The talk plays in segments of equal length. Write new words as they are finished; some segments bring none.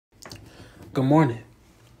Good morning.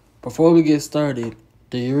 Before we get started,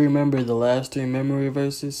 do you remember the last three memory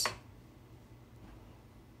verses?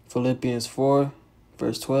 Philippians 4,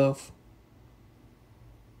 verse 12.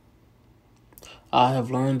 I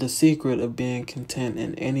have learned the secret of being content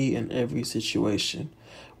in any and every situation,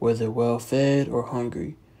 whether well-fed or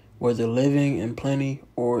hungry, whether living in plenty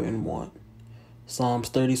or in want. Psalms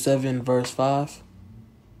 37, verse 5.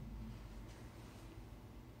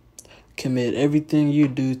 Commit everything you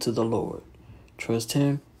do to the Lord. Trust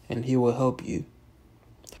Him, and He will help you.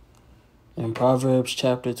 In Proverbs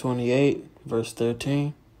chapter 28, verse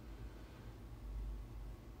 13,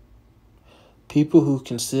 people who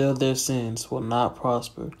conceal their sins will not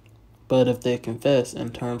prosper, but if they confess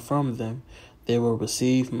and turn from them, they will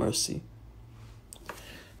receive mercy.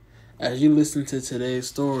 As you listen to today's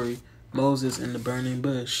story, Moses in the burning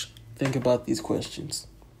bush, think about these questions.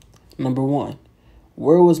 Number 1,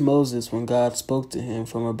 where was Moses when God spoke to him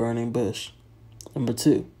from a burning bush? Number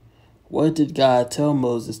 2, what did God tell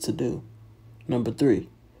Moses to do? Number 3,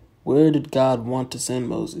 where did God want to send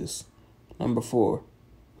Moses? Number 4,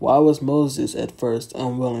 why was Moses at first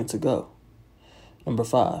unwilling to go? Number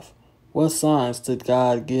 5, what signs did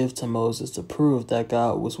God give to Moses to prove that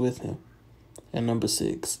God was with him? And number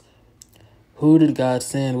 6, who did God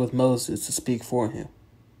send with Moses to speak for him?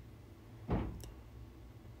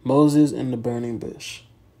 Moses in the burning bush.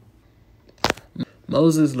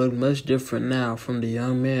 Moses looked much different now from the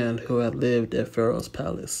young man who had lived at Pharaoh's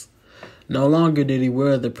palace. No longer did he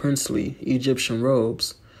wear the princely Egyptian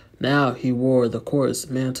robes. Now he wore the coarse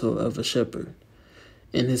mantle of a shepherd.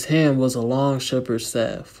 In his hand was a long shepherd's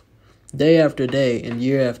staff. Day after day and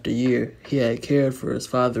year after year, he had cared for his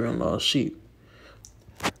father-in-law's sheep.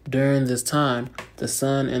 During this time, the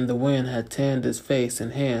sun and the wind had tanned his face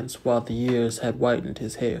and hands, while the years had whitened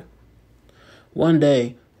his hair. One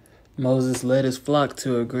day, Moses led his flock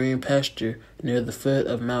to a green pasture near the foot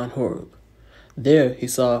of Mount Horeb. There he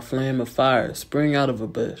saw a flame of fire spring out of a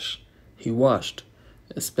bush. He watched,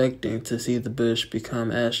 expecting to see the bush become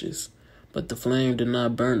ashes, but the flame did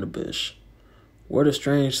not burn the bush. What a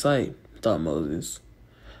strange sight, thought Moses.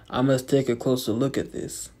 I must take a closer look at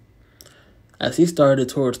this. As he started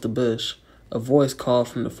towards the bush, a voice called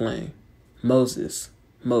from the flame, Moses,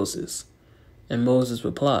 Moses. And Moses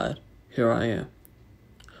replied, Here I am.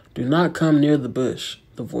 Do not come near the bush,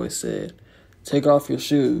 the voice said. Take off your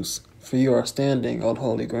shoes, for you are standing on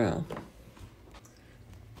holy ground.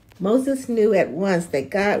 Moses knew at once that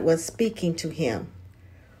God was speaking to him,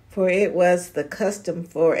 for it was the custom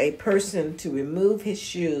for a person to remove his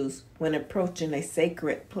shoes when approaching a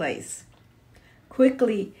sacred place.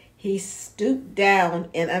 Quickly, he stooped down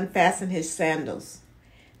and unfastened his sandals.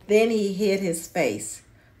 Then he hid his face,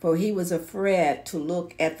 for he was afraid to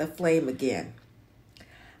look at the flame again.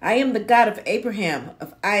 I am the God of Abraham,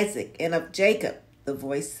 of Isaac, and of Jacob, the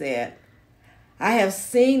voice said. I have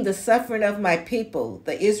seen the suffering of my people,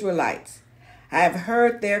 the Israelites. I have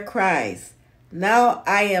heard their cries. Now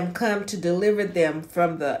I am come to deliver them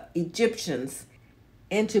from the Egyptians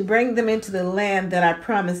and to bring them into the land that I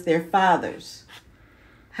promised their fathers.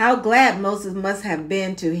 How glad Moses must have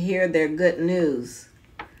been to hear their good news.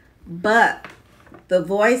 But the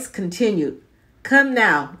voice continued, Come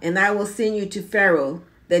now, and I will send you to Pharaoh,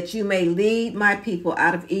 that you may lead my people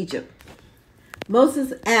out of Egypt.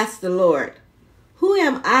 Moses asked the Lord, Who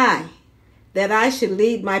am I, that I should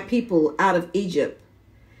lead my people out of Egypt?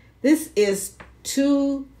 This is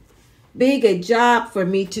too big a job for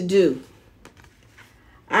me to do.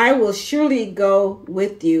 I will surely go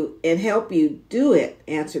with you and help you do it,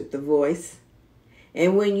 answered the voice.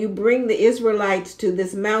 And when you bring the Israelites to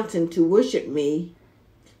this mountain to worship me,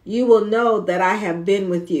 you will know that I have been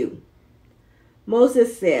with you.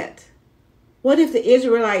 Moses said, What if the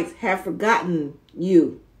Israelites have forgotten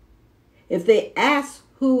you? If they ask,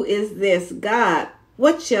 Who is this God?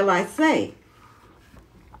 What shall I say?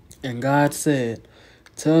 And God said,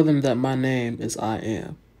 Tell them that my name is I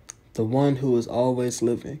Am, the one who is always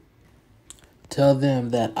living. Tell them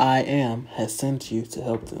that I Am has sent you to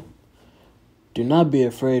help them. Do not be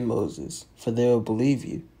afraid, Moses, for they will believe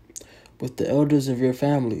you. With the elders of your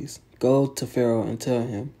families, go to Pharaoh and tell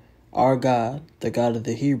him, Our God, the God of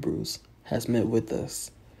the Hebrews, has met with us.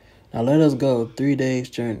 Now let us go 3 days'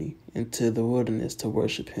 journey into the wilderness to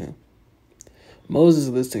worship him. Moses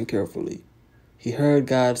listened carefully. He heard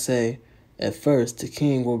God say, At first the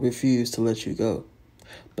king will refuse to let you go,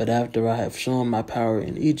 but after I have shown my power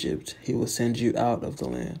in Egypt, he will send you out of the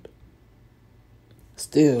land.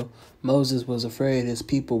 Still, Moses was afraid his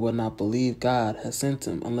people would not believe God had sent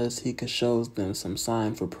him unless he could show them some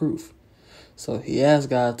sign for proof. So he asked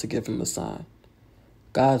God to give him a sign.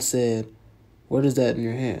 God said, What is that in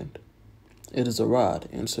your hand? "It is a rod,"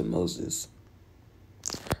 answered Moses.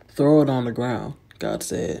 "Throw it on the ground," God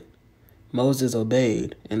said. Moses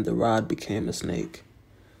obeyed, and the rod became a snake.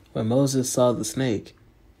 When Moses saw the snake,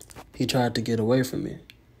 he tried to get away from it.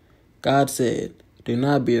 God said, "Do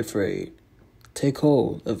not be afraid. Take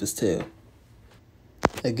hold of his tail."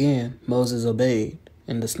 Again, Moses obeyed,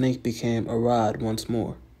 and the snake became a rod once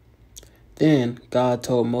more. Then God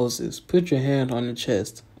told Moses, "Put your hand on your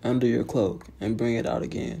chest under your cloak and bring it out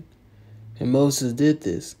again." When Moses did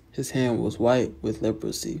this, his hand was white with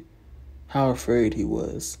leprosy. How afraid he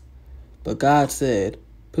was. But God said,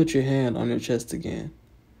 "Put your hand on your chest again."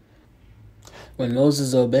 When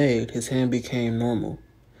Moses obeyed, his hand became normal.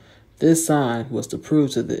 This sign was to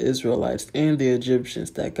prove to the Israelites and the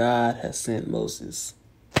Egyptians that God had sent Moses.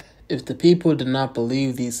 If the people did not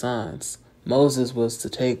believe these signs, Moses was to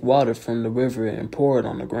take water from the river and pour it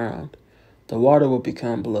on the ground. The water would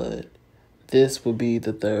become blood. This would be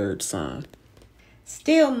the third sign.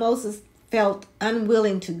 Still, Moses felt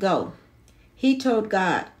unwilling to go. He told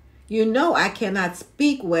God, "You know I cannot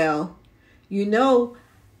speak well. You know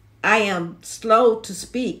I am slow to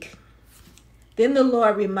speak." Then the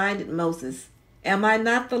Lord reminded Moses, "Am I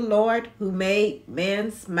not the Lord who made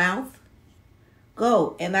man's mouth?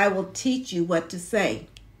 Go, and I will teach you what to say."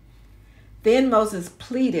 Then Moses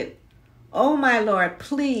pleaded, "Oh, my Lord,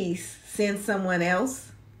 please send someone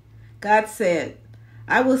else." God said,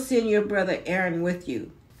 "I will send your brother Aaron with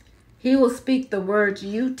you. He will speak the words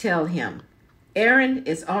you tell him. Aaron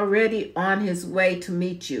is already on his way to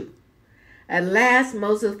meet you." At last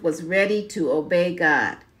Moses was ready to obey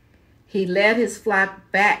God. He led his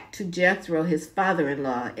flock back to Jethro, his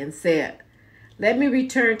father-in-law, and said, "Let me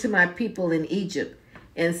return to my people in Egypt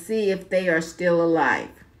and see if they are still alive."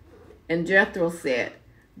 And Jethro said,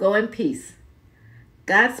 "Go in peace."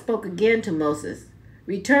 God spoke again to Moses,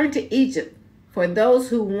 "Return to Egypt, for those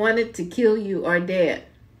who wanted to kill you are dead."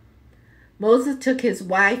 Moses took his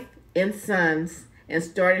wife and sons and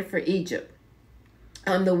started for Egypt.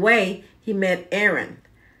 On the way, he met Aaron.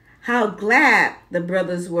 How glad the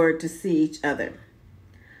brothers were to see each other.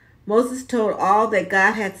 Moses told all that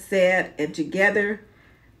God had said, and together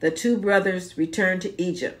the two brothers returned to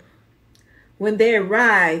Egypt. When they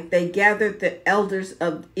arrived, they gathered the elders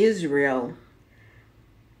of Israel.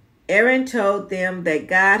 Aaron told them that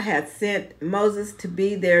God had sent Moses to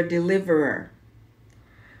be their deliverer.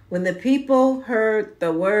 When the people heard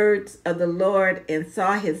the words of the Lord and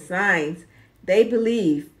saw his signs, they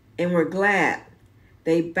believed and were glad.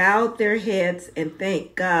 They bowed their heads and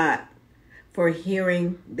thanked God for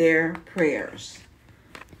hearing their prayers.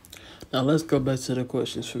 Now let's go back to the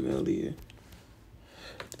questions from earlier.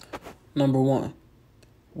 Number 1.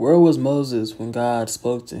 Where was Moses when God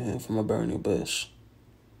spoke to him from a burning bush?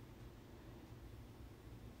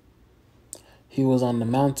 He was on the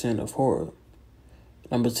mountain of Horeb.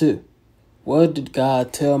 Number 2. What did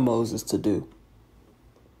God tell Moses to do?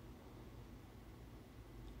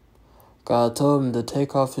 God told him to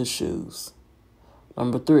take off his shoes.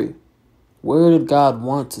 Number 3. Where did God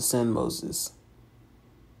want to send Moses?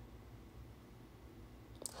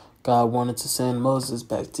 God wanted to send Moses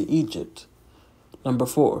back to Egypt. Number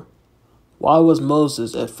 4. Why was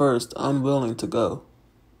Moses at first unwilling to go?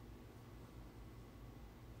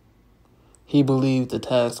 He believed the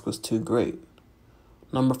task was too great.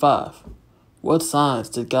 Number 5. What signs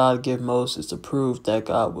did God give Moses to prove that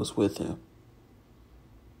God was with him?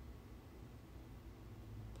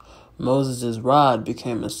 Moses' rod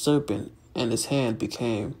became a serpent and his hand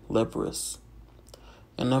became leprous.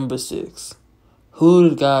 And number 6. Who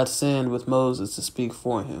did God send with Moses to speak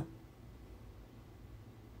for him?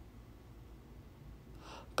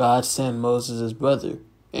 God sent Moses' brother,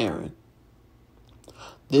 Aaron.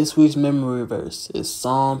 This week's memory verse is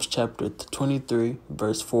Psalms chapter 23,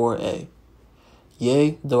 verse 4a.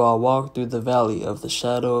 Yea, though I walk through the valley of the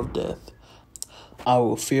shadow of death, I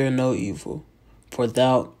will fear no evil, for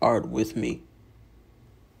thou art with me.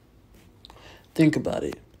 Think about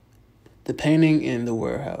it. The painting in the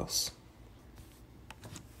warehouse.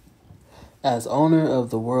 As owner of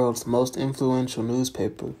the world's most influential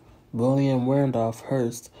newspaper, William Randolph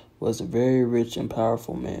Hearst was a very rich and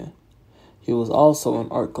powerful man. He was also an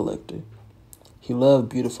art collector. He loved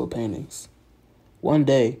beautiful paintings. One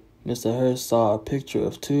day, Mr. Hearst saw a picture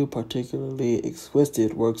of two particularly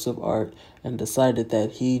exquisite works of art and decided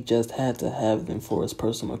that he just had to have them for his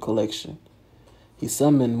personal collection. He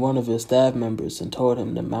summoned one of his staff members and told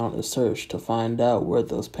him to mount a search to find out where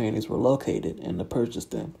those paintings were located and to purchase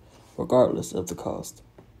them, regardless of the cost.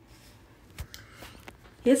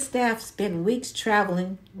 His staff spent weeks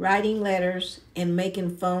traveling, writing letters, and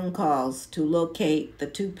making phone calls to locate the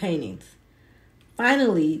two paintings.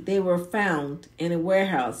 Finally, they were found in a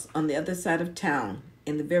warehouse on the other side of town,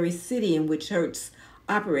 in the very city in which Hertz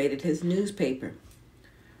operated his newspaper.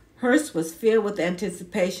 Hertz was filled with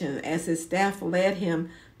anticipation as his staff led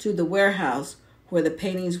him to the warehouse where the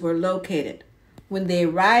paintings were located. When they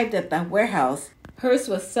arrived at the warehouse, Hertz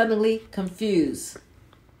was suddenly confused.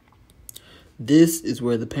 "This is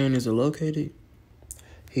where the paintings are located?"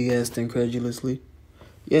 he asked incredulously.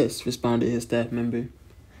 "Yes," responded his staff member.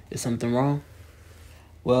 "Is something wrong?"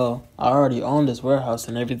 "Well, I already own this warehouse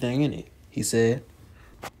and everything in it," he said.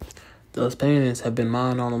 "Those paintings have been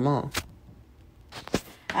mine all along."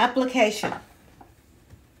 Application.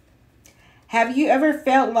 Have you ever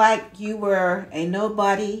felt like you were a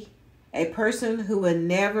nobody, a person who would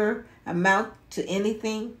never amount to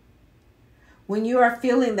anything? When you are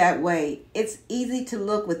feeling that way, it's easy to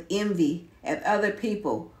look with envy at other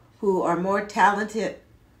people who are more talented,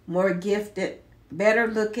 more gifted, better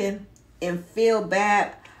looking, and feel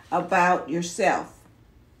bad about yourself.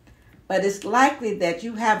 But it's likely that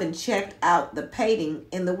you haven't checked out the painting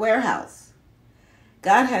in the warehouse.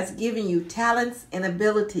 God has given you talents and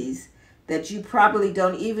abilities that you probably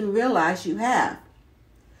don't even realize you have.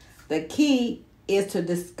 The key is to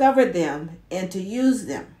discover them and to use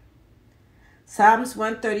them. Psalms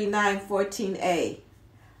 139:14a.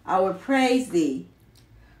 I will praise thee,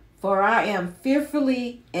 for I am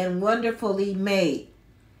fearfully and wonderfully made.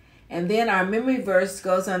 And then our memory verse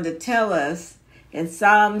goes on to tell us in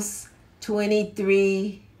Psalms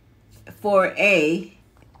 23:4a,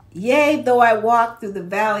 Yea, though I walk through the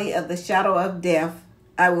valley of the shadow of death,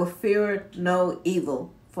 I will fear no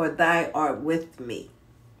evil, for thou art with me.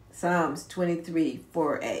 Psalms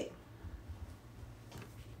 23:4a.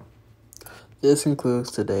 This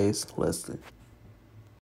concludes today's lesson.